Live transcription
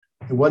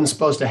It wasn't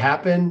supposed to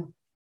happen.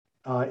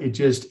 It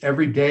just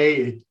every day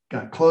it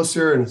got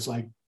closer, and it's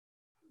like,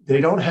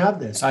 they don't have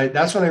this.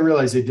 That's when I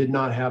realized they did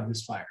not have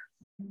this fire.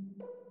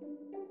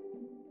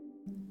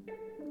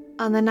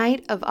 On the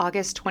night of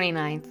August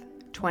 29th,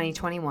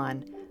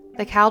 2021,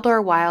 the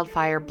Caldor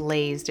wildfire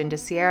blazed into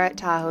Sierra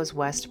Tahoe's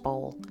West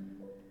Bowl.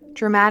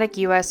 Dramatic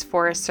U.S.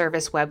 Forest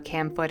Service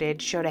webcam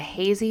footage showed a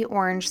hazy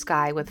orange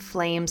sky with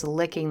flames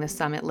licking the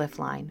summit lift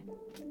line.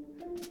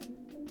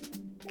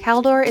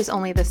 Caldor is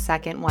only the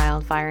second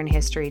wildfire in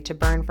history to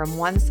burn from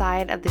one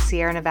side of the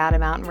Sierra Nevada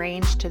mountain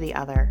range to the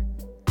other.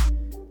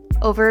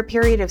 Over a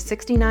period of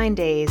 69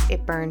 days,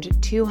 it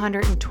burned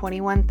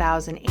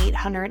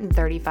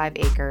 221,835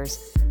 acres,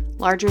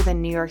 larger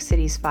than New York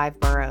City's 5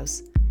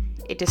 boroughs.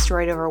 It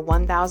destroyed over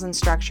 1,000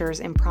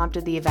 structures and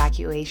prompted the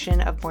evacuation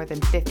of more than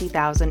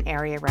 50,000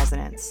 area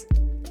residents.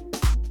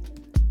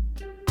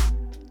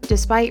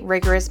 Despite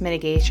rigorous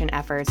mitigation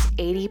efforts,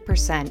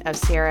 80% of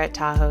Sierra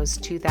Tahoe's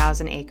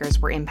 2,000 acres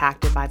were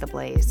impacted by the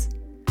blaze.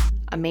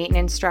 A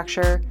maintenance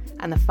structure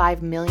and the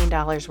 $5 million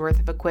worth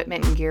of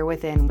equipment and gear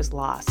within was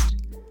lost.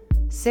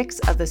 6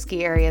 of the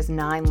ski area's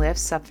 9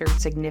 lifts suffered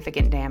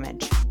significant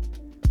damage.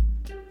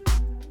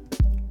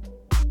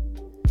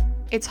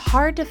 It's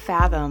hard to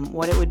fathom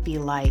what it would be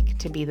like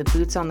to be the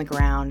boots on the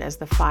ground as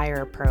the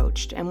fire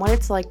approached and what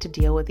it's like to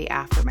deal with the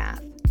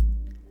aftermath.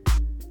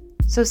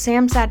 So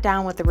Sam sat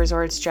down with the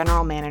resort's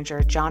general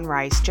manager, John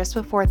Rice, just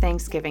before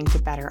Thanksgiving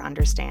to better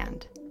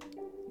understand.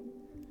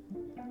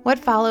 What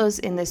follows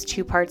in this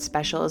 2-part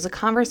special is a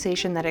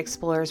conversation that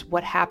explores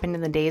what happened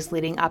in the days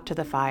leading up to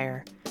the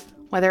fire,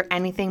 whether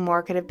anything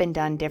more could have been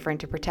done different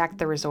to protect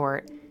the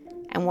resort,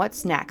 and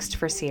what's next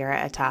for Sierra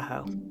at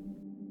Tahoe.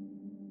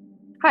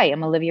 Hi,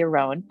 I'm Olivia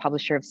Rowan,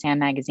 publisher of SAM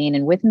Magazine,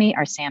 and with me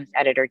are SAM's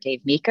editor,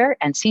 Dave Meeker,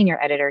 and senior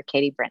editor,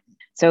 Katie Brinton.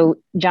 So,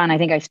 John, I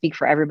think I speak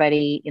for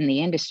everybody in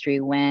the industry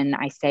when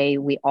I say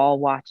we all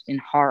watched in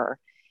horror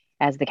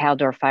as the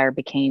Caldor fire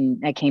came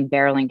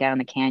barreling down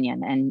the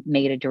canyon and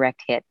made a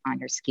direct hit on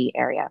your ski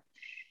area.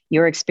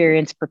 Your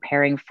experience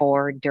preparing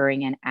for,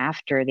 during, and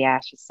after the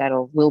ashes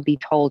settle will be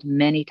told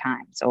many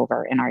times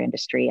over in our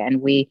industry,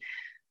 and we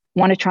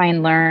want to try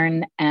and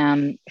learn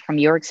from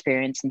your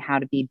experience and how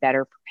to be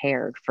better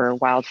prepared for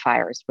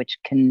wildfires, which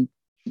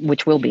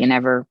will be an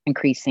ever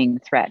increasing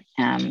threat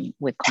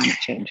with climate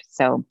change.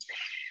 So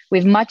we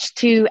have much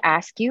to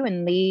ask you,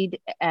 and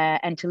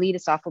to lead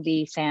us off will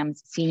be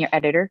Sam's senior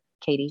editor,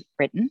 Katie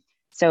Brinton.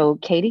 So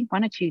Katie, why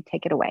don't you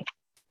take it away?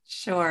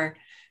 Sure.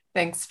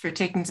 Thanks for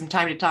taking some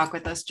time to talk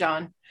with us,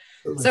 John.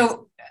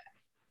 So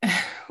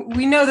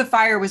we know the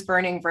fire was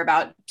burning for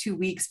about 2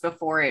 weeks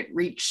before it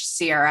reached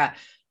Sierra.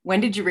 When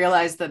did you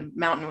realize the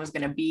mountain was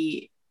going to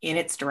be in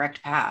its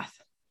direct path?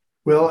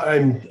 Well,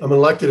 I'm an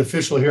elected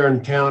official here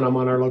in town. I'm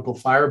on our local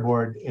fire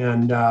board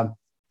and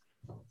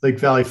Lake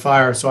Valley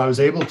Fire. So I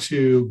was able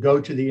to go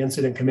to the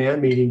incident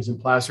command meetings in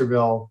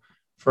Placerville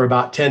for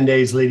about 10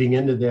 days leading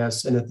into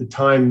this. And at the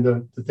time,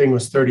 the thing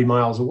was 30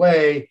 miles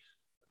away.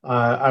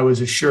 I was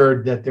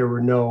assured that there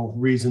were no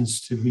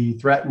reasons to be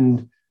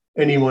threatened.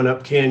 Anyone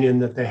up canyon,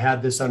 that they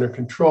had this under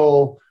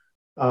control.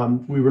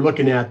 We were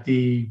looking at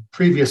the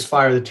previous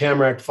fire, the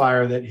Tamarack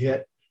fire that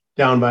hit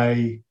down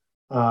by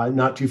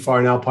not too far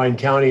in Alpine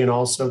County, and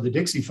also the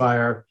Dixie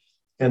fire,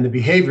 and the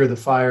behavior of the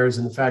fires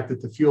and the fact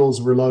that the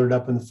fuels were loaded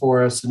up in the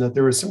forest, and that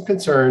there were some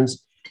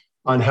concerns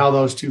on how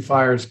those 2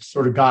 fires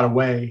sort of got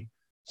away.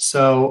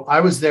 So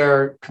I was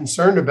there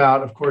concerned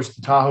about, of course,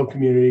 the Tahoe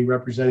community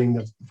representing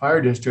the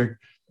fire district,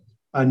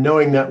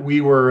 knowing that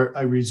we were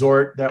a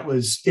resort that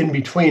was in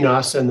between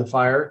us and the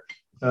fire.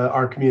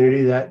 Our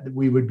community, that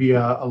we would be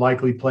a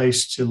likely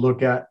place to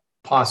look at,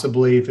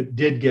 possibly if it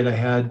did get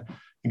ahead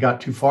and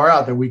got too far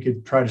out, that we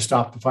could try to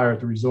stop the fire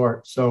at the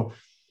resort. So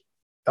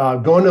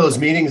going to those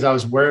meetings, I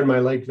was wearing my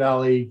Lake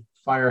Valley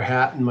fire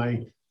hat and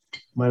my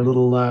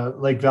little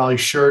Lake Valley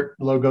shirt,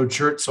 logoed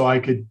shirt, so I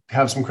could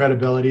have some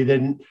credibility.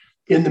 Then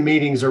in the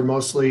meetings are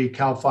mostly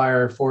CAL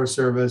FIRE, Forest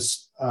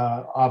Service,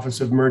 Office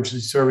of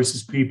Emergency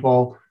Services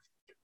people,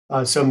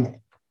 some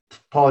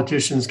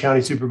politicians,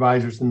 county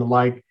supervisors, and the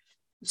like.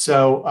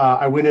 So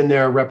I went in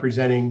there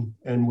representing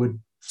and would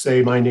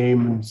say my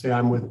name and say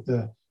I'm with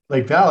the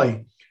Lake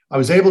Valley. I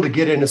was able to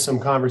get into some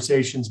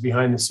conversations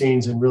behind the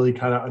scenes and really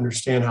kind of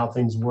understand how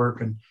things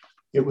work. And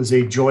it was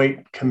a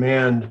joint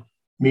command,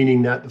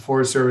 meaning that the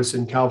Forest Service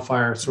and CAL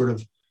FIRE sort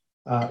of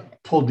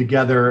pulled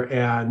together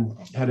and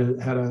had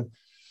a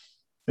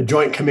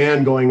joint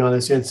command going on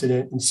this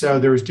incident. And so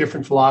there was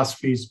different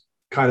philosophies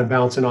kind of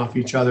bouncing off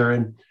each other.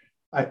 And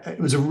it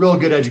was a real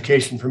good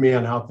education for me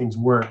on how things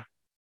work.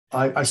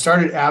 I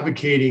started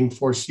advocating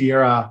for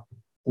Sierra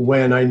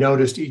when I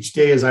noticed each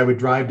day as I would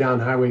drive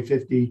down Highway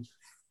 50,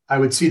 I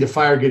would see the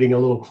fire getting a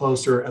little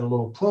closer and a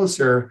little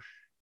closer.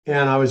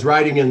 And I was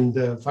riding in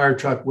the fire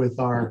truck with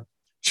our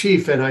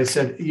chief, and I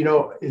said,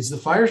 is the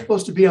fire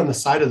supposed to be on the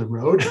side of the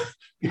road?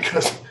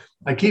 Because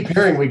I keep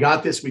hearing, we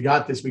got this, we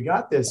got this, we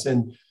got this.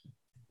 And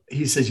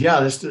he says, yeah,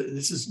 this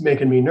is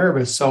making me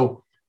nervous.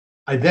 So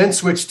I then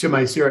switched to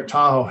my Sierra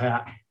Tahoe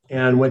hat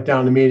and went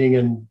down the meeting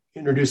and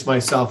introduced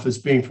myself as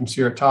being from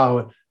Sierra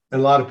Tahoe. And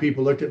a lot of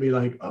people looked at me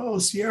like, oh,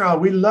 Sierra,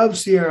 we love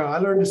Sierra. I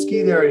learned to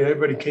ski there. And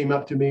everybody came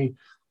up to me.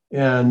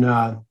 And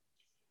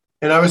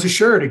I was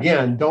assured,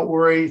 again, don't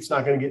worry, it's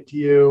not going to get to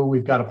you.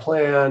 We've got a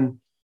plan.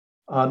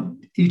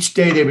 Each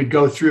day they would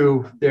go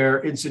through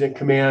their incident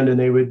command, and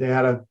they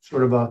had a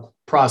sort of a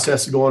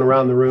process going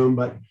around the room,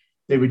 but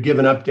they would give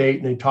an update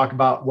and they'd talk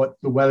about what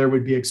the weather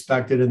would be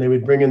expected. And they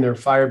would bring in their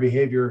fire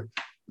behavior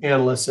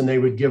analysts, and they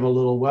would give a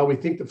little, well, we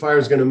think the fire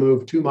is going to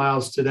move 2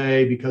 miles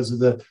today because of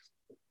the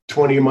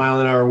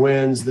 20-mile-an-hour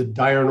winds, the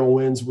diurnal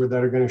winds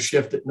that are going to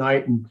shift at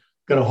night and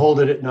going to hold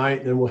it at night,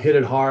 and then we'll hit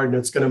it hard and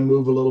it's going to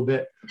move a little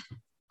bit.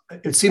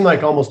 It seemed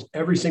like almost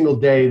every single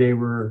day they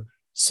were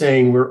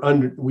saying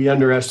we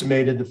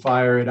underestimated the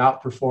fire. It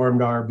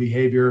outperformed our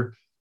behavior,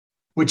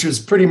 which is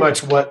pretty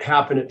much what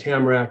happened at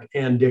Tamarack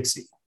and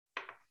Dixie.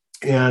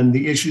 And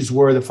the issues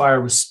were the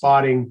fire was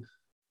spotting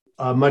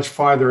much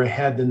farther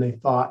ahead than they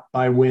thought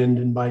by wind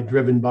and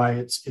driven by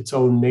its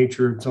own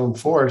nature, its own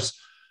force.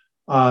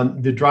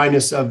 The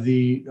dryness of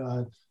the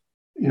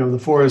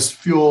forest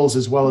fuels,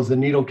 as well as the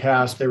needle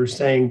cast. They were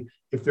saying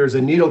if there's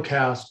a needle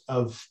cast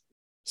of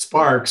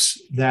sparks,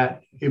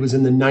 that it was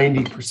in the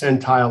 90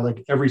 percentile,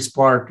 like every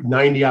spark,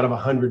 90 out of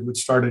 100 would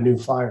start a new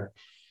fire.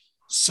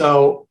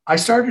 So I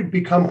started to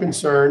become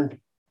concerned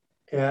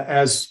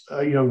as,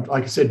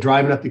 like I said,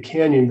 driving up the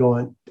canyon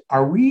going,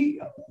 are we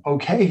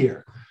okay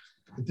here?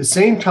 At the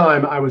same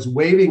time, I was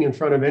waving in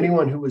front of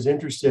anyone who was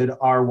interested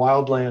our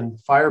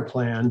wildland fire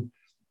plan,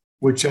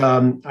 which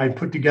I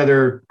put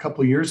together a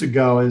couple of years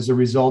ago as a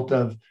result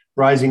of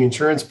rising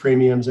insurance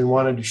premiums, and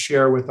wanted to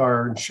share with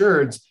our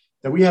insureds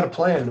that we had a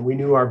plan. We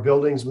knew our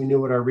buildings, we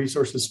knew what our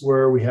resources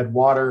were, we had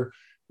water,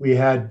 we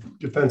had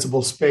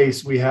defensible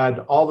space, we had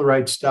all the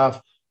right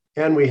stuff,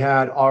 and we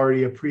had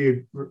already a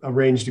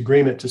pre-arranged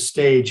agreement to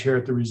stage here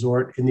at the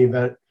resort in the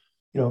event,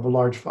 of a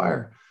large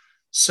fire.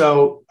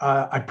 So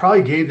I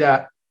probably gave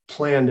that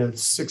plan to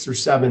 6 or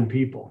 7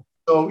 people.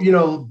 So,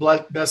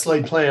 best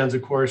laid plans,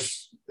 of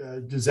course,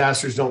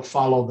 disasters don't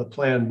follow the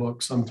plan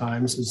book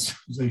sometimes as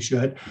they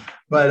should,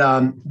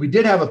 but we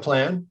did have a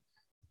plan.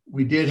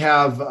 We did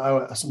have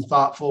some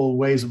thoughtful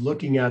ways of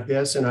looking at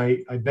this, and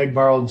I begged,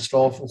 borrowed, and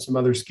stole from some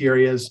other ski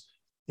areas,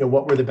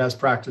 what were the best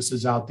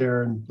practices out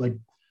there, and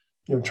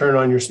turn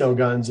on your snow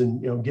guns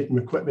and, getting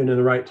equipment in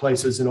the right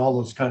places and all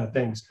those kind of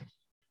things.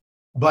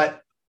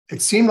 But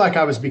it seemed like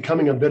I was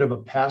becoming a bit of a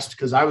pest,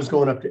 because I was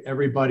going up to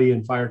everybody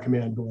in fire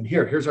command going,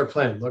 here's our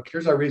plan. Look,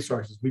 here's our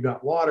resources. We've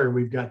got water.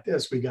 We've got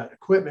this. We got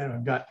equipment.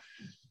 I've got,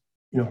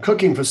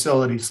 cooking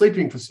facilities,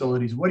 sleeping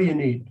facilities. What do you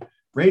need?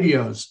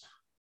 Radios.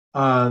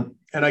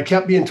 And I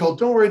kept being told,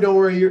 don't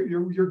worry.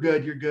 You're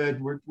good. You're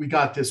good. We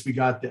got this. We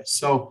got this.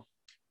 So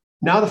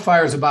now the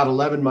fire is about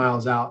 11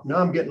 miles out. Now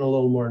I'm getting a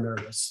little more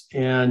nervous.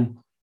 And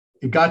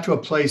it got to a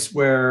place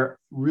where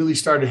really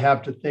started to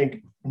have to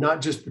think,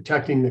 not just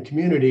protecting the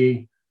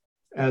community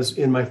as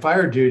in my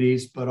fire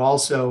duties, but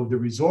also the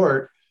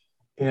resort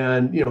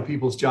and,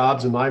 people's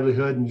jobs and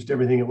livelihood and just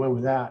everything that went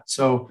with that.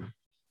 So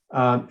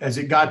as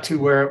it got to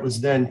where it was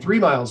then 3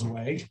 miles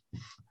away,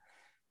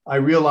 I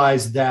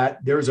realized that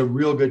there's a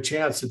real good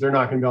chance that they're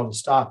not going to be able to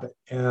stop it.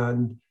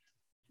 And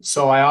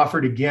so I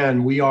offered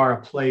again, we are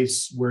a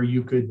place where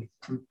you could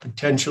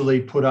potentially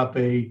put up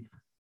a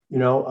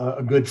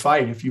good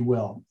fight, if you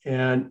will.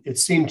 And it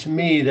seemed to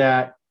me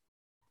that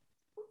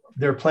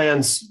their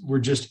plans were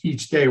just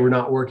each day were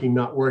not working.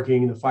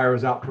 The fire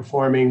was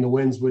outperforming. The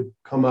winds would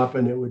come up,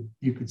 and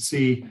you could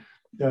see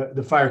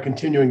the fire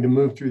continuing to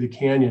move through the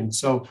canyon.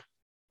 So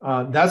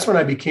that's when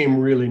I became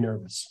really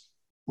nervous,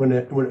 when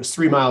it was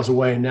 3 miles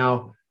away. And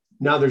now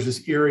there's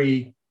this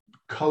eerie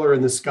color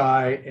in the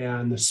sky,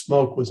 and the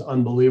smoke was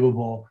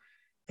unbelievable.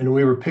 And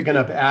we were picking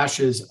up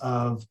ashes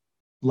of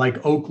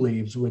like oak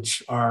leaves,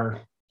 which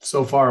are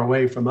so far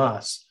away from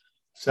us.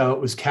 So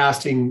it was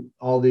casting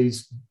all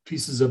these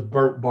pieces of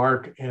burnt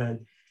bark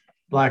and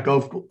black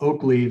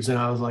oak leaves. And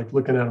I was like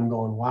looking at them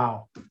going,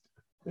 wow,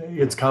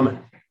 it's coming.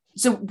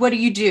 So what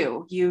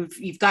do?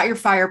 You've got your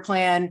fire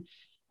plan.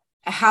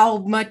 How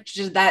much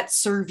did that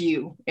serve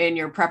you in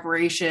your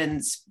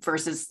preparations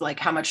versus like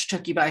how much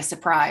took you by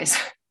surprise?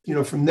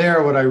 From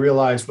there, what I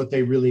realized what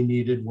they really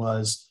needed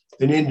was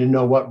they needed to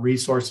know what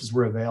resources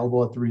were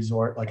available at the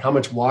resort. Like how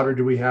much water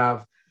do we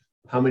have?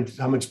 How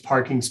much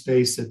parking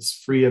space that's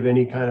free of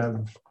any kind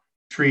of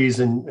trees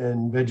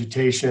and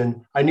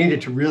vegetation. I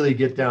needed to really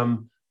get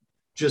them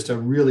just a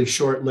really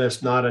short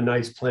list, not a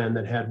nice plan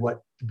that had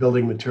what the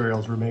building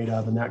materials were made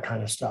of and that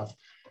kind of stuff.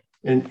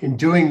 And in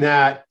doing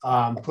that,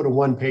 put a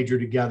one-pager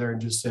together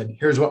and just said,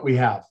 here's what we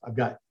have. I've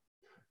got a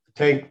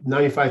tank,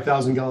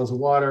 95,000 gallons of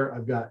water.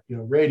 I've got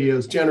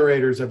radios,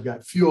 generators. I've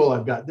got fuel.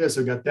 I've got this.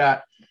 I've got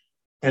that.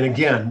 And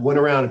again, went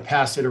around and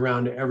passed it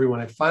around to everyone.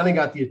 I finally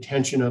got the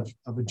attention of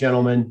a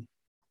gentleman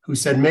who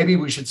said, maybe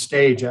we should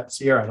stage at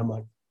Sierra. And I'm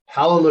like,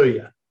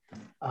 hallelujah.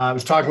 I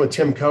was talking with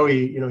Tim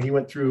Cody. He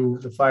went through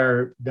the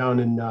fire down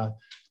in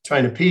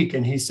China Peak,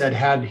 and he said,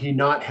 had he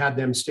not had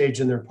them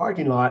staged in their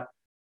parking lot,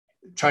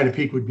 China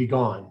Peak would be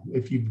gone.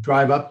 If you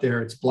drive up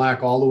there, it's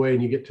black all the way,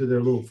 and you get to their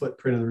little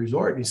footprint of the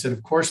resort. And he said,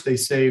 of course, they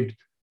saved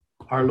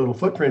our little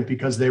footprint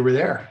because they were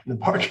there in the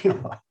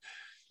parking lot.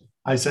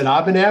 I said,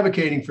 I've been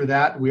advocating for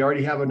that. We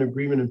already have an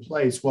agreement in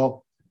place.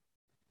 Well,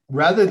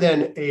 rather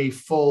than a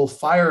full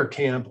fire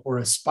camp or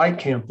a spike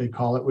camp, they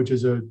call it, which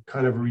is a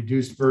kind of a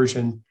reduced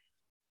version,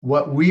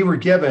 what we were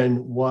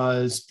given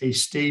was a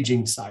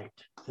staging site.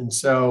 And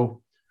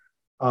so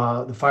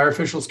the fire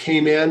officials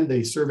came in,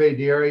 they surveyed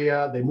the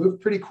area, they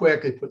moved pretty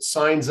quick, they put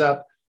signs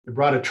up, they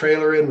brought a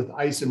trailer in with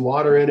ice and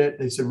water in it.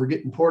 They said, we're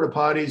getting porta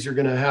potties, you're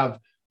gonna have,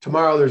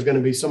 tomorrow there's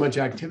gonna be so much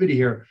activity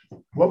here.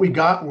 What we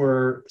got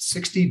were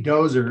 60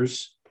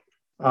 dozers,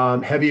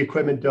 heavy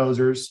equipment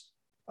dozers,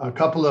 a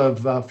couple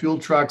of fuel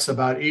trucks,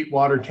 about 8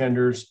 water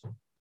tenders,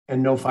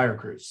 and no fire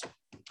crews.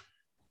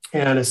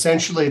 And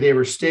essentially they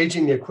were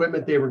staging the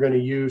equipment they were going to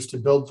use to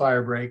build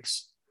fire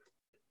breaks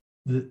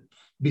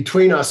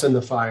between us and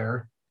the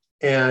fire.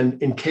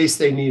 And in case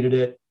they needed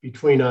it,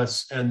 between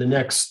us and the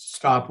next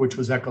stop, which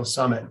was Echo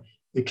Summit.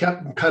 They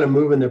kept kind of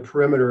moving the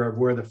perimeter of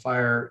where the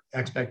fire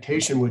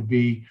expectation would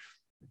be.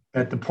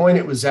 At the point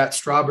it was at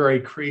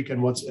Strawberry Creek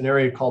and what's an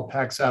area called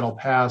Pack Saddle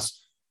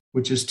Pass,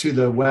 which is to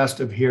the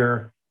west of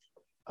here.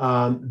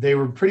 They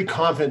were pretty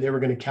confident they were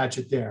going to catch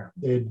it there.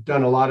 They had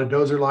done a lot of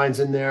dozer lines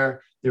in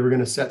there. They were going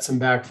to set some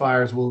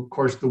backfires. Well, of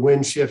course, the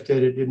wind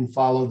shifted. It didn't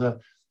follow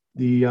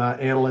the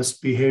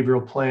analyst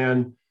behavioral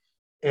plan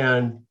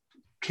and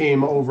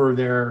came over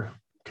their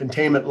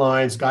containment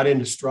lines, got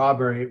into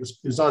Strawberry. It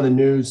was on the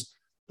news,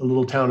 the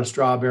little town of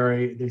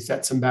Strawberry. They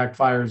set some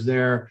backfires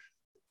there.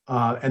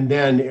 And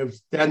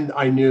then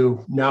I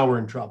knew now we're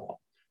in trouble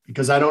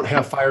because I don't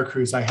have fire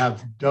crews. I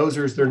have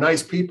dozers. They're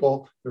nice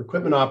people. They're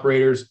equipment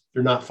operators.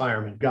 They're not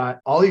firemen. Got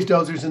all these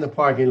dozers in the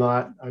parking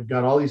lot. I've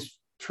got all these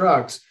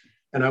trucks.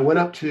 And I went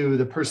up to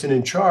the person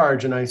in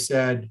charge and I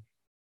said,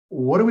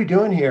 what are we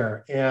doing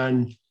here?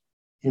 And,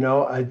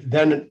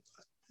 then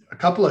a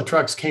couple of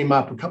trucks came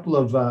up, a couple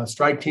of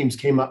strike teams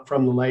came up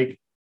from the lake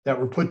that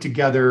were put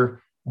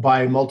together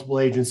by multiple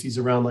agencies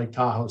around Lake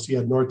Tahoe. So you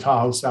had North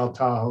Tahoe, South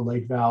Tahoe,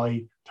 Lake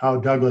Valley, Tahoe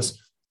Douglas,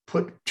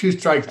 put 2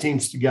 strike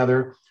teams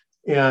together.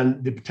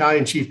 And the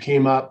battalion chief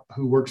came up,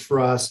 who works for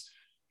us,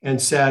 and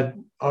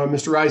said,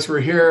 Mr. Rice, we're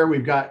here.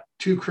 We've got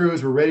 2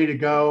 crews. We're ready to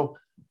go.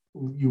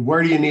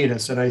 Where do you need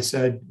us? And I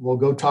said, well,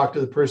 go talk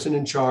to the person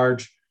in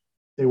charge.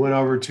 They went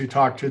over to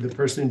talk to the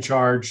person in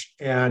charge.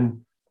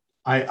 And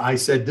I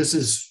said, this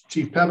is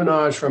Chief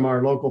Pevenage from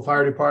our local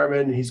fire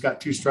department. And he's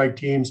got 2 strike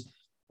teams.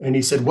 And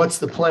he said, what's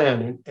the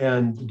plan?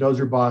 And the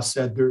dozer boss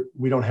said,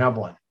 we don't have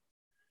one.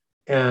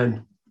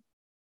 And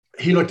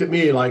he looked at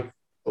me like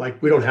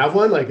we don't have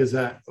one? Like, is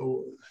that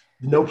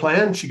no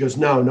plan? She goes,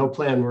 no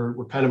plan.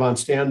 We're kind of on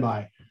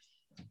standby.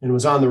 And it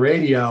was on the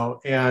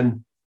radio.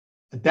 And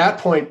at that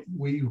point,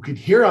 we could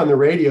hear on the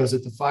radios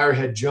that the fire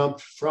had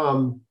jumped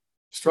from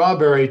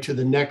Strawberry to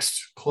the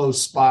next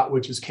close spot,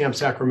 which is Camp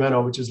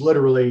Sacramento, which is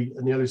literally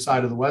on the other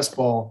side of the West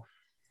Bowl.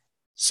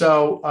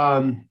 So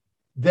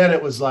then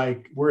it was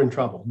like, we're in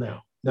trouble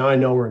now. Now I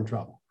know we're in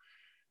trouble.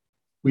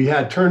 We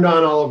had turned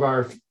on all of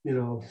our,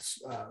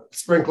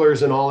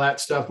 sprinklers and all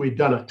that stuff. We'd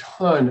done a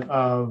ton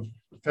of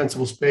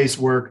defensible space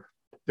work.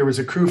 There was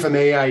a crew from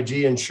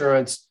AIG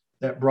Insurance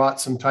that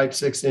brought some Type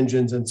 6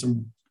 engines and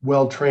some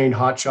well-trained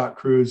hotshot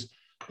crews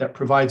that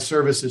provide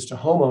services to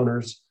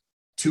homeowners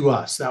to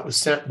us. That was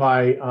sent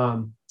by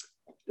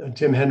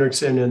Tim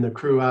Hendrickson and the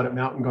crew out at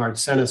Mountain Guard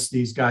sent us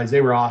these guys.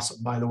 They were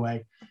awesome, by the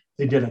way.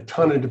 They did a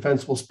ton of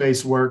defensible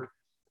space work.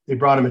 They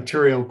brought a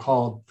material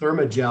called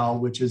Thermogel,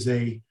 which is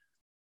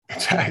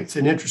it's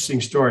an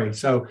interesting story.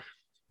 So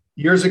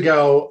years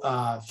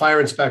ago, fire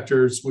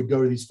inspectors would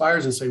go to these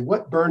fires and say,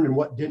 what burned and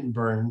what didn't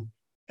burn?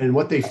 And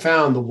what they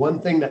found, the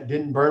one thing that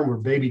didn't burn were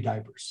baby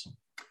diapers.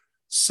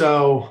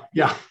 So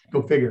yeah,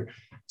 go figure.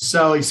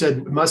 So he said,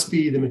 it must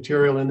be the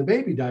material in the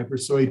baby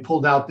diapers. So he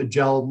pulled out the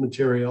gel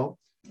material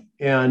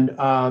and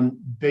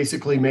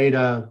basically made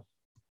that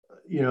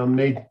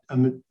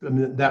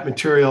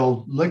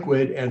material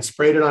liquid and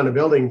sprayed it on a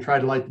building,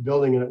 tried to light the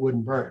building and it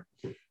wouldn't burn.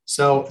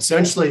 So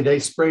essentially they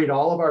sprayed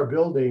all of our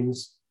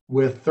buildings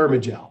with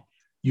Thermogel.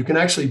 You can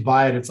actually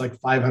buy it. It's like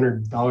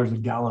 $500 a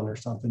gallon or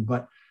something,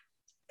 but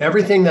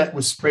everything that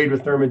was sprayed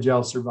with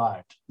Thermogel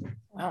survived.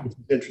 Wow. Which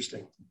is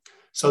interesting.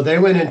 So they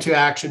went into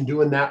action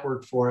doing that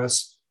work for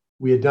us.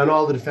 We had done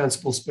all the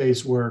defensible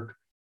space work.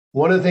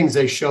 One of the things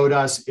they showed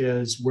us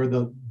is where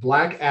the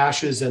black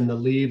ashes and the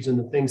leaves and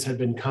the things had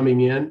been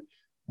coming in,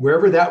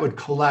 wherever that would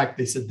collect,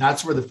 they said,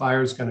 that's where the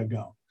fire is going to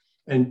go.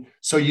 And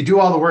so you do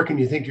all the work and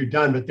you think you're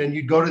done, but then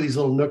you'd go to these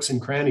little nooks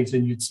and crannies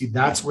and you'd see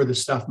that's where the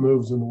stuff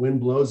moves when the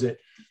wind blows it.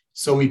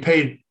 So we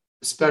paid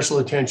special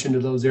attention to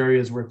those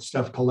areas where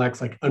stuff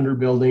collects, like under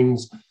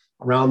buildings,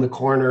 around the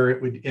corner.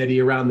 It would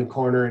eddy around the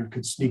corner and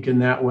could sneak in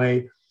that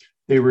way.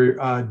 They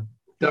were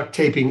duct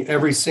taping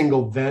every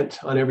single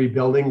vent on every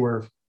building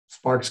where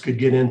sparks could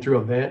get in through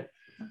a vent.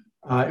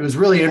 It was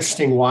really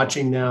interesting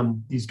watching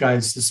them. These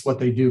guys, this is what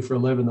they do for a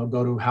living. They'll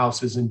go to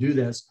houses and do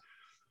this.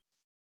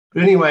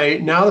 But anyway,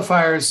 now the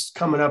fire's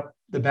coming up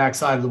the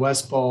backside of the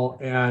West Bowl,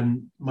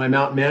 and my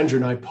mountain manager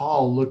and I,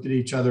 Paul, looked at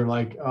each other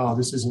like, oh,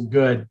 this isn't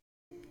good.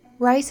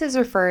 Rice is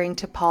referring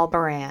to Paul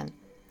Baran,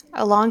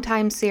 a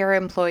longtime Sierra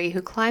employee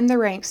who climbed the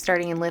ranks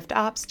starting in lift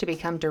ops to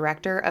become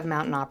director of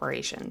mountain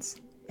operations.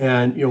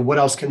 And, what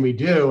else can we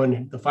do?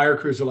 And the fire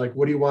crews are like,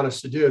 what do you want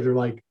us to do? They're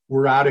like,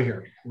 we're out of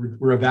here.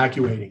 We're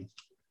evacuating.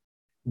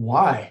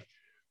 Why?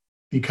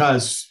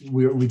 Because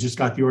we just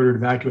got the order to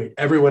evacuate.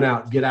 Everyone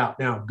out, get out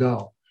now,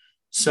 go.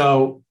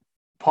 So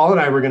Paul and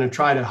I were going to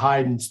try to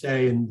hide and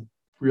stay and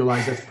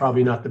realize that's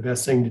probably not the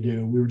best thing to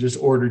do. We were just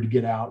ordered to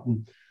get out.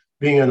 And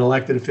being an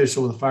elected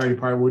official with the fire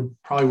department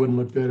probably wouldn't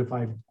look good if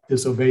I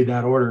disobeyed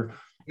that order.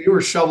 We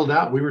were shoveled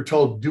out. We were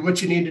told, do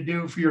what you need to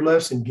do for your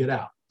lifts and get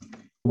out.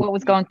 What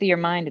was going through your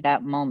mind at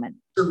that moment?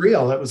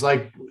 Surreal. It was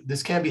like,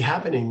 this can't be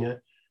happening.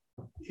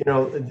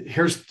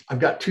 I've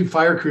got 2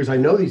 fire crews. I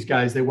know these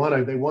guys. They want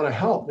to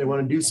help. They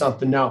want to do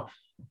something. Now,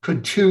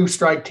 could 2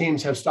 strike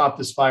teams have stopped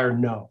this fire?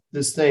 No.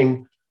 This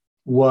thing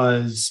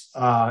was,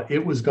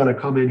 it was going to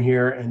come in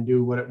here and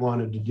do what it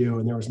wanted to do.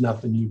 And there was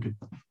nothing you could,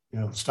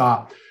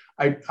 stop.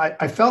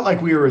 I felt like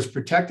we were as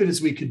protected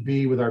as we could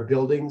be with our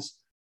buildings.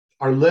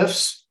 Our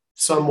lifts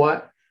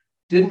somewhat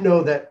didn't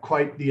know that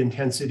quite the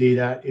intensity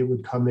that it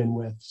would come in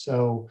with.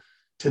 So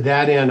to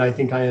that end, I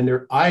think I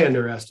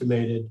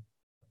underestimated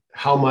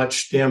how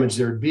much damage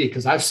there'd be,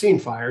 because I've seen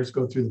fires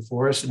go through the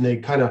forest and they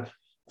kind of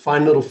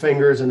find little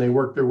fingers and they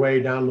work their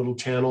way down little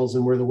channels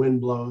and where the wind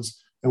blows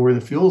and where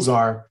the fuels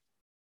are.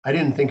 I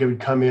didn't think it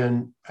would come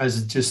in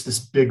as just this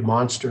big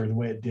monster the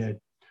way it did.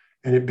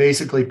 And it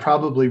basically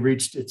probably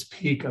reached its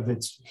peak of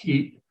its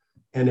heat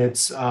and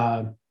its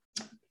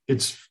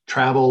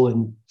travel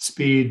and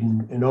speed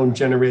and own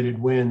generated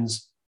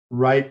winds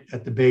right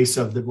at the base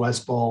of the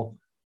West Bowl.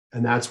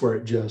 And that's where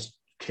it just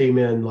came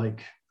in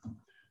like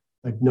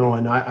no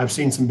one. I've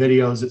seen some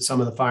videos that some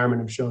of the firemen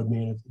have showed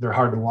me, and they're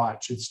hard to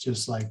watch. It's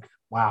just like,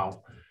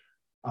 wow.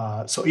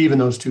 So even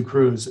those 2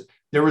 crews,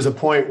 there was a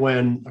point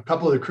when a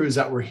couple of the crews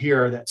that were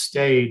here that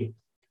stayed,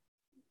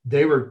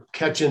 they were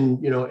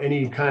catching,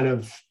 any kind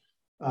of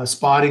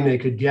spotting they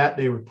could get.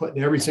 They were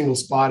putting every single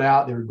spot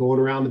out. They were going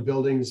around the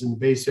buildings in the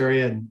base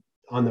area and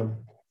on the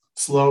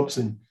slopes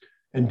and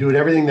doing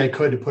everything they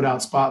could to put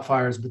out spot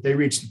fires. But they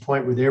reached the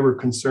point where they were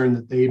concerned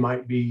that they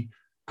might be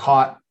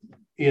caught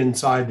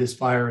inside this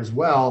fire as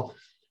well.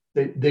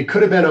 They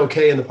could have been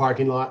okay in the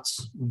parking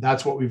lots.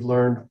 That's what we've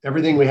learned.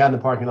 Everything we had in the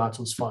parking lots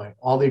was fine.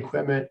 All the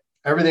equipment,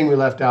 everything we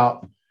left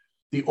out,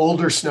 the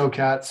older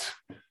snowcats,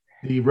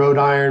 the wrought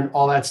iron,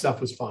 all that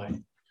stuff was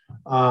fine.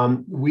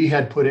 We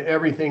had put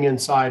everything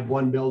inside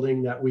one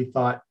building that we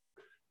thought,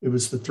 it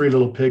was the 3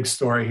 Little Pigs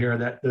story here,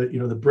 that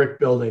the brick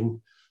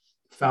building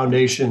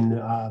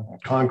foundation,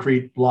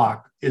 concrete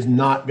block is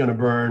not going to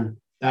burn.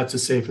 That's the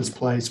safest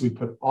place. We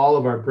put all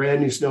of our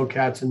brand new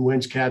snowcats and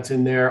winch cats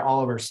in there,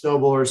 all of our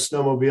snowblowers,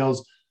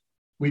 snowmobiles.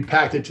 We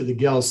packed it to the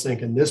gills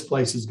thinking this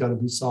place is going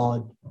to be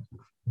solid.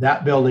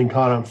 That building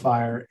caught on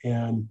fire.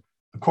 And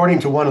according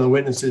to one of the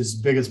witnesses,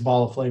 biggest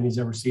ball of flame he's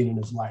ever seen in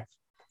his life.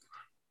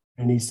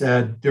 And he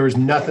said there was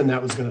nothing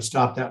that was going to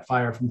stop that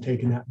fire from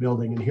taking that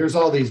building. And here's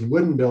all these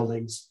wooden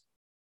buildings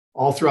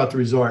all throughout the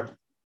resort.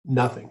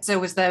 Nothing. So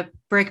was the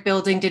brick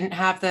building didn't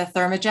have the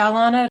thermogel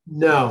on it?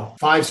 No.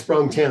 5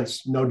 sprung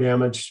tents, no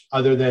damage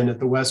other than at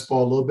the West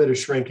Bowl, a little bit of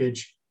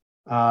shrinkage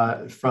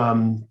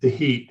from the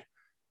heat.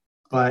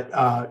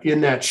 But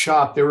in that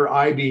shop, there were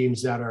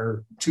I-beams that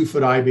are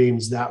 2-foot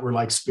I-beams that were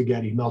like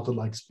spaghetti, melted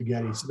like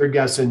spaghetti. So they're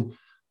guessing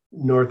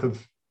north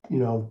of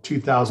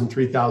 2,000,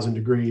 3,000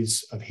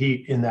 degrees of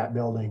heat in that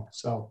building.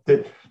 So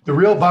the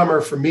real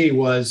bummer for me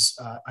was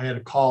I had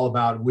a call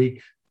about a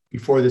week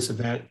before this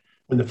event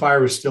when the fire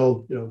was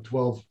still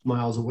 12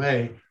 miles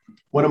away.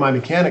 One of my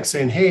mechanics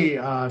saying, hey,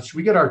 should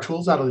we get our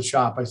tools out of the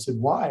shop? I said,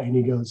 why? And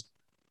he goes,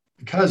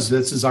 because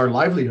this is our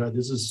livelihood.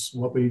 This is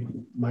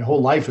my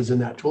whole life is in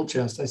that tool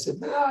chest. I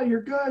said, no,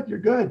 you're good. You're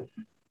good.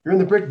 You're in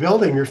the brick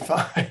building. You're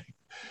fine.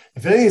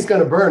 If anything's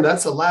going to burn,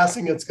 that's the last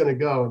thing that's going to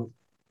go. And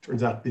it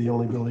turns out to be the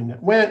only building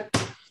that went.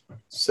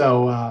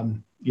 So,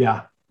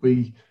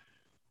 we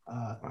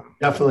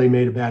definitely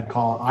made a bad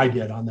call. I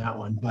did on that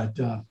one, but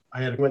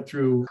I went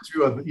through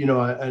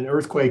an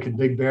earthquake in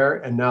Big Bear,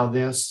 and now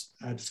this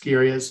at ski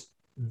areas.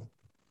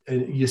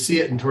 And you see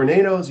it in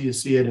tornadoes, you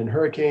see it in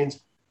hurricanes.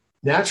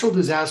 Natural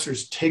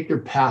disasters take their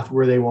path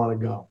where they want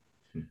to go.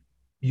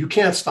 You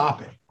can't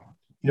stop it.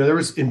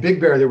 In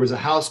Big Bear, there was a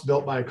house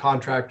built by a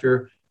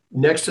contractor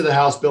next to the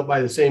house built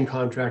by the same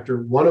contractor.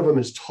 One of them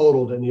is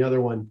totaled and the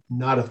other one,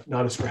 not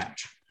a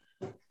scratch.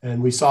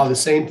 And we saw the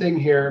same thing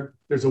here.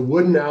 There's a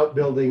wooden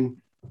outbuilding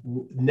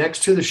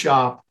next to the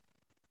shop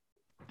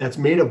that's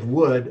made of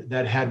wood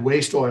that had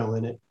waste oil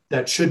in it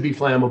that should be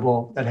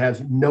flammable, that has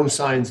no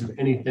signs of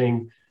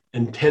anything.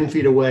 And 10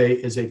 feet away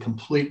is a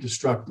complete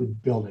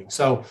destructed building.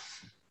 So,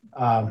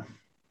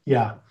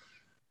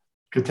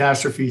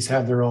 catastrophes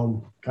have their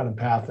own kind of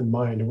path in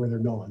mind of where they're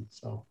going.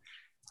 So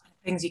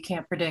things you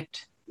can't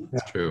predict.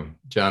 That's true.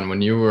 John,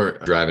 when you were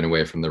driving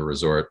away from the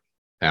resort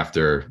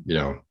after,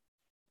 you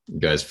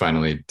guys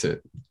finally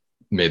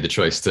made the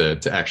choice to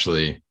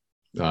actually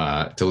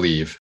to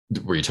leave,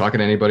 were you talking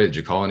to anybody? Did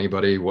you call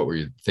anybody? What were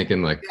you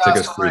thinking? Take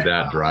us through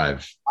that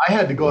drive. I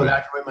had to go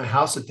evacuate my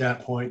house at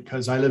that point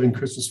because I live in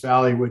Christmas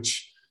Valley,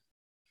 which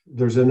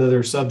there's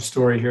another sub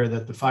story here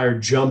that the fire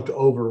jumped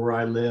over where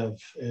I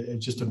live.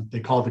 It's just they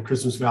call it the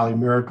Christmas Valley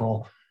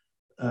miracle.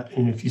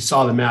 And if you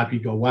saw the map,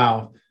 you'd go,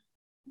 wow.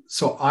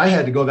 So I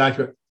had to go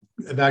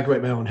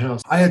evacuate my own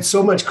house. I had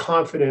so much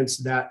confidence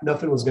that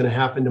nothing was going to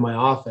happen to my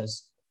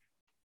office.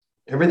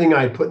 Everything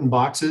I had put in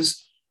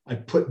boxes, I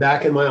put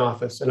back in my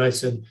office. And I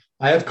said,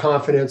 I have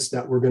confidence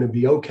that we're going to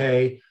be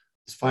okay.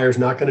 This fire's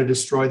not going to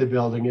destroy the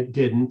building. It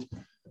didn't.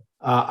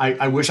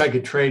 I wish I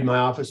could trade my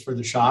office for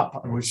the shop.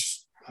 I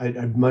wish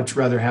I'd much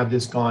rather have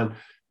this gone.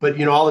 But,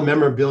 you know, all the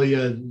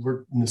memorabilia,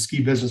 worked in the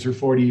ski business for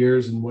 40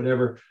 years and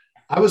whatever,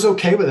 I was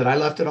okay with it. I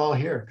left it all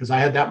here because I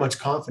had that much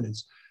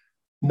confidence.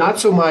 Not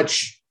so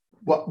much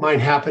what might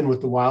happen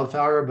with the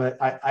wildfire, but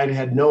I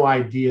had no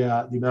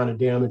idea the amount of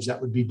damage that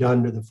would be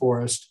done to the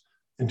forest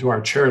and to our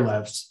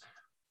chairlifts.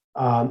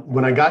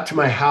 When I got to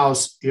my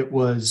house,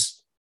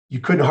 you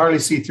couldn't hardly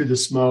see through the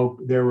smoke.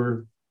 There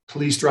were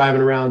police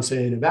driving around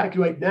saying,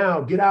 evacuate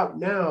now, get out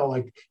now.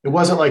 Like, it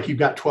wasn't like you've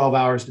got 12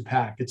 hours to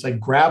pack. It's like,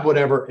 grab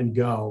whatever and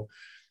go.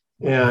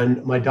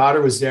 And my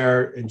daughter was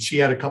there and she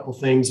had a couple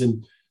things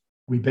and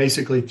we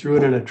basically threw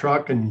it in a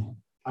truck, and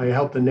I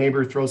helped the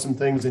neighbor throw some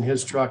things in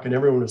his truck, and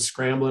everyone was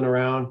scrambling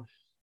around,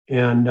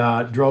 and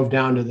drove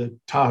down to the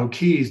Tahoe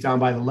Keys down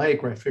by the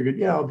lake where I figured,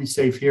 yeah, I'll be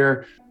safe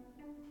here.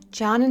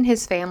 John and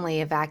his family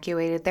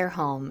evacuated their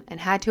home and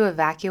had to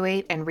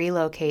evacuate and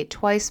relocate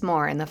twice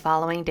more in the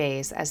following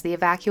days as the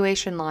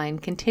evacuation line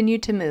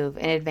continued to move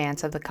in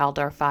advance of the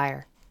Caldor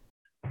fire.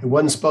 It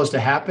wasn't supposed to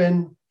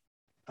happen.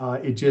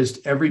 It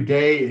just, every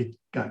day it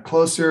got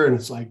closer, and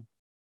it's like,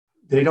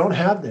 they don't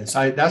have this.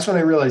 That's when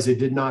I realized they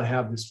did not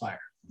have this fire.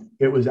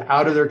 It was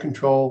out of their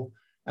control,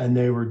 and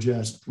they were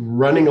just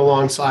running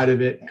alongside of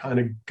it, kind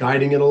of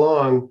guiding it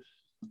along,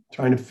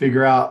 trying to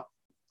figure out,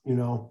 you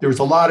know, there was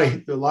a lot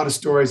of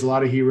stories, a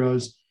lot of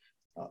heroes.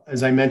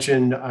 As I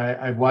mentioned,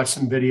 I've watched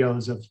some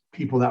videos of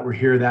people that were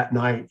here that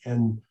night,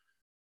 and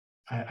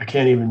I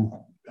can't even,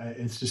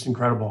 it's just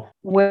incredible.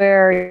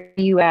 Where are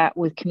you at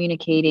with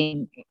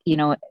communicating, you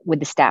know, with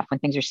the staff when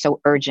things are so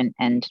urgent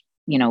and,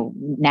 you know,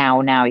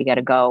 now you got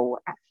to go?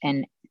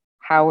 And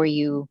how are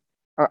you,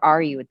 or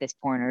are you at this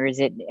point, or is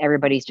it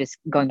everybody's just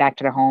going back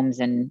to their homes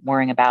and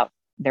worrying about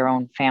their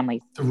own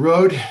families? The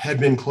road had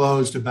been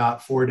closed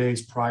about 4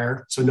 days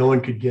prior, so no one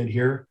could get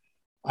here.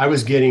 I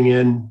was getting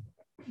in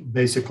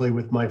basically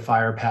with my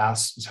fire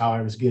pass is how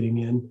I was getting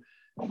in,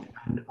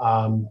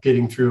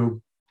 getting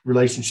through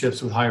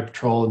relationships with Highway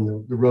Patrol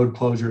and the road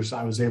closures.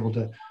 I was able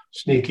to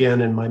sneak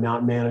in, and my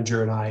mountain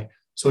manager and I,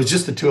 so it's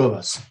just the two of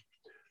us.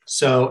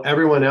 So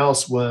everyone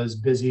else was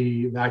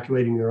busy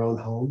evacuating their own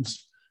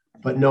homes,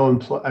 but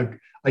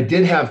I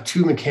did have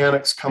 2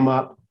 mechanics come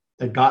up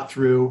that got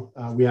through.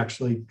 We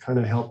actually kind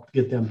of helped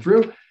get them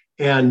through.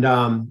 And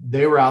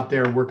they were out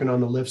there working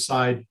on the lift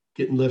side,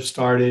 getting lifts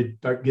started,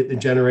 getting the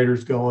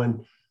generators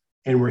going.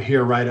 And we're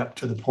here right up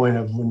to the point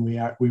of when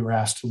we were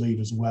asked to leave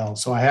as well.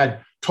 So I had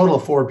a total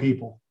of 4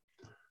 people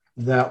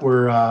that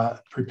were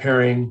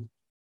preparing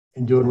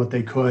and doing what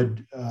they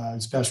could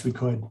as best we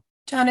could.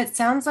 John, it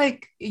sounds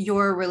like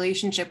your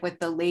relationship with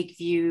the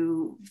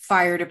Lakeview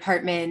Fire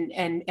Department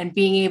and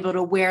being able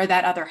to wear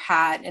that other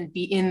hat and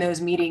be in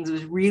those meetings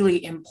was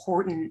really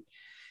important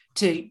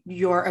to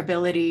your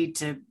ability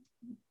to,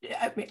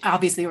 I mean,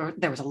 obviously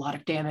there was a lot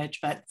of damage,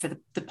 but for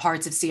the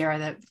parts of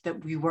Sierra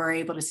that we were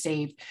able to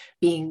save,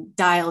 being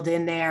dialed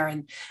in there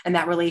and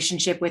that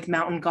relationship with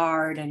Mountain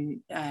Guard and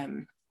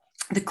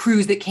the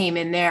crews that came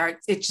in there,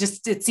 it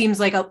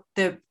seems like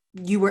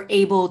you were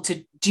able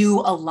to do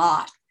a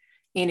lot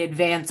in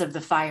advance of the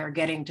fire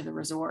getting to the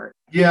resort.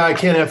 Yeah, I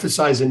can't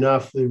emphasize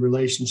enough the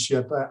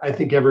relationship. I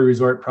think every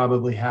resort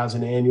probably has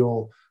an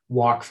annual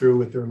walkthrough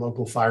with their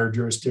local fire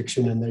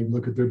jurisdiction, and they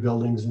look at their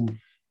buildings and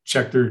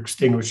check their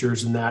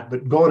extinguishers and that.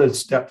 But going a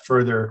step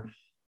further,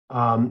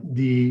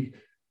 the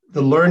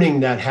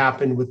learning that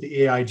happened with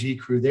the AIG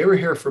crew, they were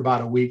here for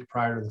about a week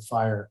prior to the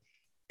fire,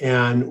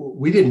 and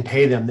we didn't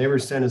pay them. They were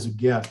sent as a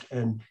gift.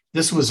 And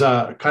this was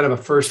a kind of a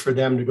first for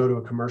them to go to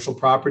a commercial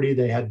property.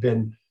 They had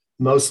been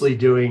mostly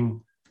doing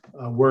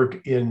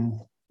work in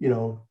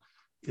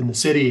the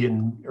city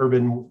and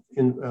urban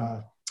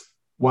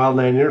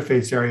wildland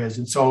interface areas.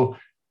 And so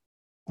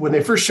when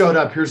they first showed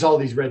up, here's all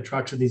these red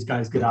trucks and these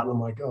guys get out, and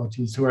I'm like, oh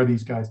geez, who are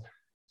these guys?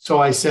 So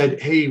I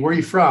said, hey, where are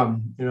you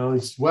from? You know, he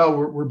said, well,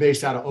 we're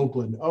based out of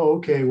Oakland. Oh,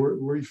 okay. Where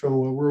are you from?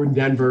 Well, we're in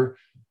Denver.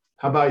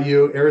 How about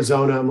you?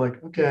 Arizona. I'm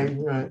like, okay,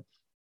 all right.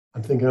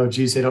 I'm thinking, oh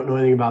geez, they don't know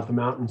anything about the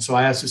mountains. So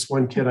I asked this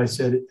one kid, I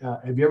said,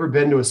 have you ever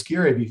been to a ski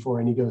area before?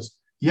 And he goes,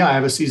 yeah, I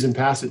have a season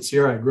pass at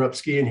Sierra. I grew up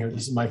skiing here.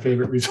 This is my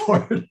favorite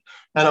resort. And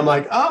I'm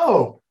like,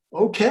 oh,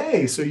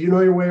 okay. So you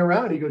know your way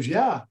around. He goes,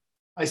 yeah.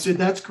 I said,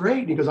 that's great.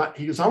 And he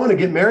goes, I want to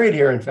get married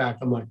here. In fact,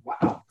 I'm like,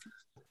 wow.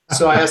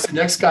 So I asked the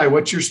next guy,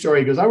 what's your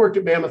story? He goes, I worked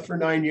at Mammoth for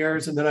 9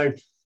 years. And then I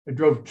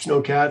drove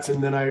snowcats.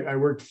 And then I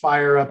worked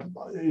fire up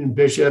in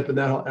Bishop. And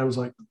I was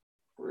like,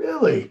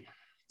 really?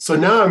 So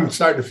now I'm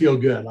starting to feel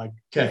good. Like,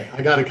 okay,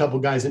 I got a couple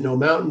of guys that know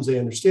mountains. They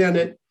understand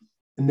it.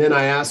 And then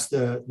I asked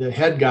the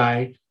head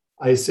guy,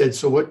 I said,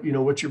 so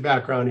what's your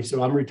background? He said,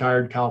 I'm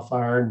retired Cal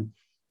Fire. And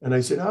And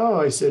I said,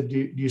 oh, I said,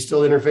 do you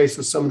still interface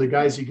with some of the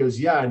guys? He goes,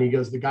 yeah. And he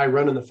goes, the guy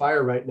running the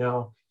fire right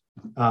now,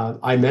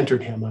 I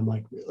mentored him. I'm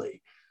like,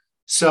 really?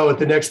 So at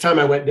the next time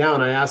I went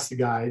down, I asked the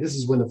guy, this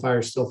is when the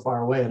fire's still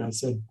far away. And I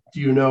said,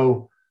 do you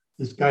know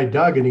this guy,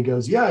 Doug? And he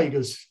goes, yeah. He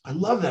goes, I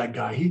love that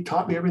guy. He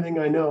taught me everything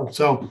I know.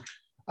 So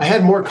I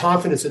had more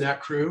confidence in that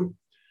crew.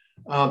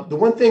 The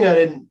one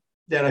thing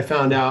that I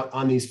found out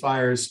on these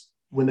fires,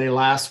 when they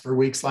last for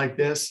weeks like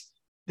this,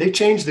 they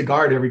change the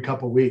guard every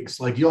couple of weeks.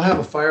 Like you'll have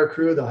a fire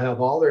crew, they'll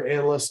have all their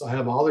analysts, they'll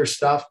have all their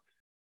stuff,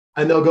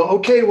 and they'll go,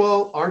 okay,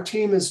 well, our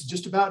team is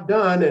just about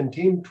done and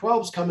team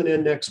 12 is coming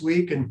in next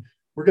week and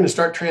we're going to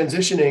start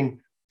transitioning.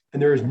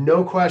 And there is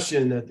no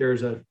question that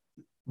there's a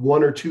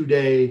 1 or 2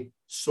 day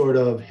sort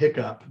of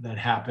hiccup that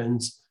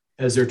happens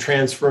as they're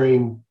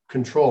transferring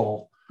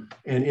control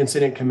and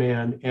incident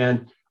command.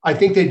 And I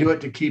think they do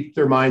it to keep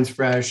their minds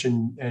fresh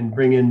and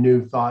bring in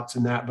new thoughts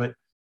and that, but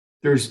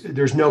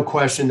there's no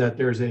question that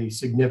there's a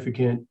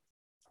significant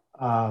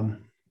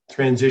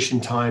transition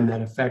time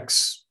that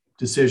affects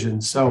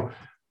decisions. So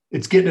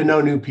it's getting to know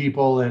new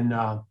people. And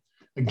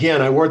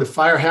again, I wore the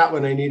fire hat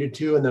when I needed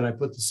to, and then I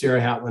put the Sierra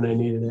hat when I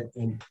needed it.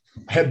 And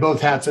I had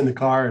both hats in the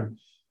car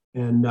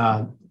and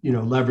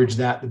leveraged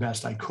that the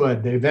best I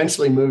could. They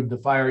eventually moved the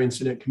fire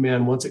incident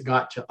command. Once it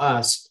got to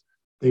us,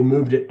 they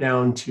moved it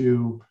down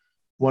to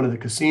one of the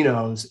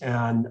casinos,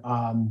 and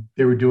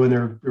they were doing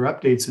their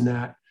updates in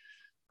that.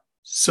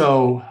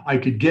 So I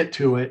could get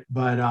to it,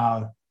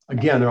 but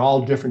again, they're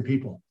all different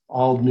people,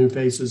 all new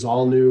faces,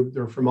 all new.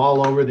 They're from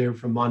all over. They're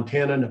from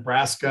Montana,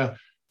 Nebraska,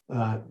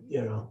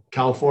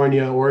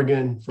 California,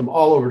 Oregon, from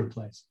all over the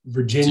place.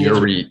 Virginia.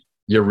 So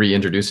you're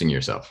reintroducing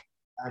yourself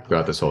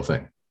throughout this whole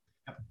thing.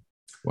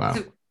 Wow.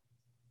 So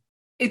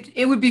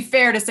it would be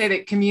fair to say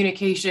that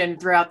communication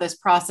throughout this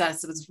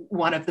process was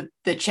one of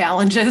the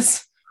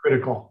challenges.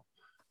 Critical.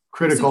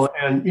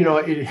 And,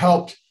 it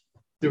helped.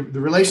 The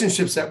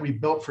relationships that we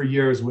built for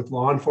years with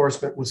law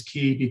enforcement was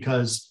key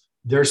because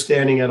they're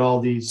standing at all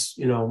these,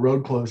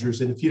 road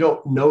closures. And if you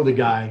don't know the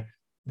guy,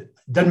 it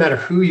doesn't matter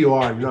who you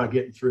are, you're not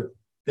getting through.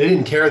 They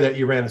didn't care that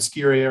you ran a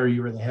ski area or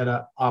you were the head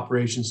of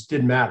operations.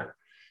 Didn't matter.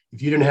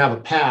 If you didn't have a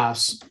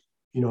pass,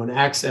 an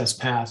access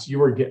pass, you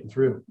weren't getting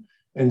through.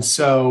 And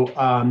so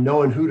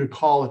knowing who to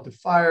call at the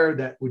fire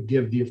that would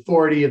give the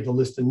authority of the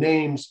list of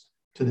names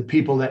to the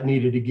people that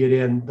needed to get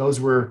in, those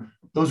were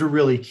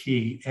really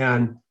key.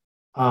 And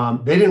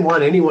they didn't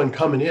want anyone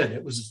coming in.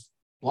 It was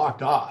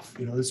blocked off.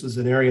 This was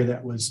an area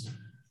that was,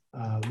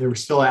 there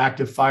was still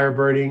active fire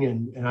burning,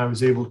 and I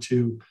was able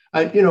to,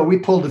 we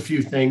pulled a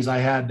few things. I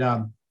had,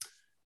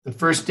 the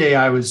first day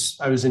I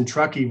was in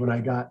Truckee when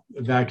I got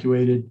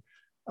evacuated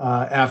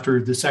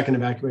after the second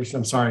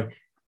evacuation,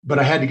 but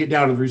I had to get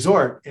down to the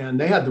resort, and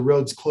they had the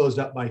roads closed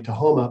up by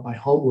Tahoma, by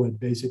Homewood,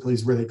 basically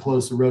is where they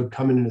closed the road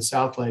coming into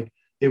South Lake.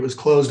 It was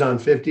closed on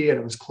 50 and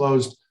it was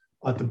closed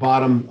at the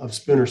bottom of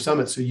Spooner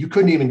Summit. So you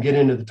couldn't even get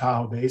into the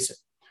Tahoe Basin.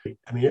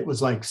 I mean, it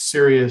was like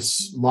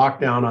serious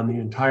lockdown on the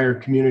entire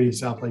community of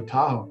South Lake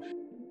Tahoe.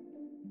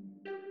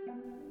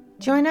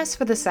 Join us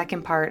for the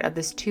second part of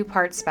this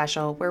 2-part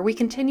special where we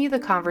continue the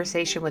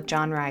conversation with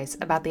John Rice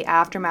about the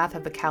aftermath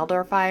of the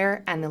Caldor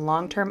fire and the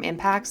long-term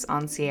impacts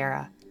on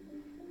Sierra.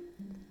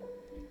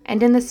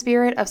 And in the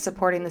spirit of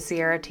supporting the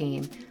Sierra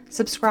team,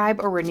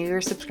 subscribe or renew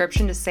your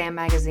subscription to SAM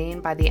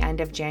Magazine by the end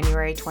of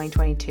January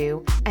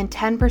 2022, and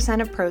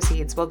 10% of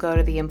proceeds will go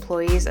to the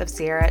employees of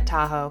Sierra at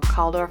Tahoe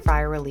Caldor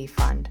Fire Relief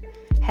Fund.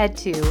 Head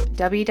to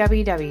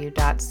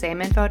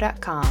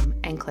www.saminfo.com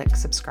and click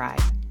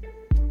subscribe.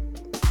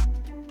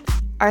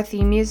 Our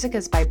theme music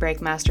is by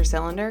Breakmaster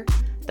Cylinder.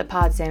 The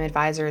Pod SAM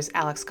advisor is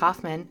Alex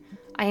Kaufman.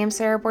 I am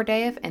Sarah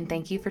Bordeev, and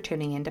thank you for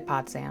tuning in to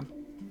Pod SAM.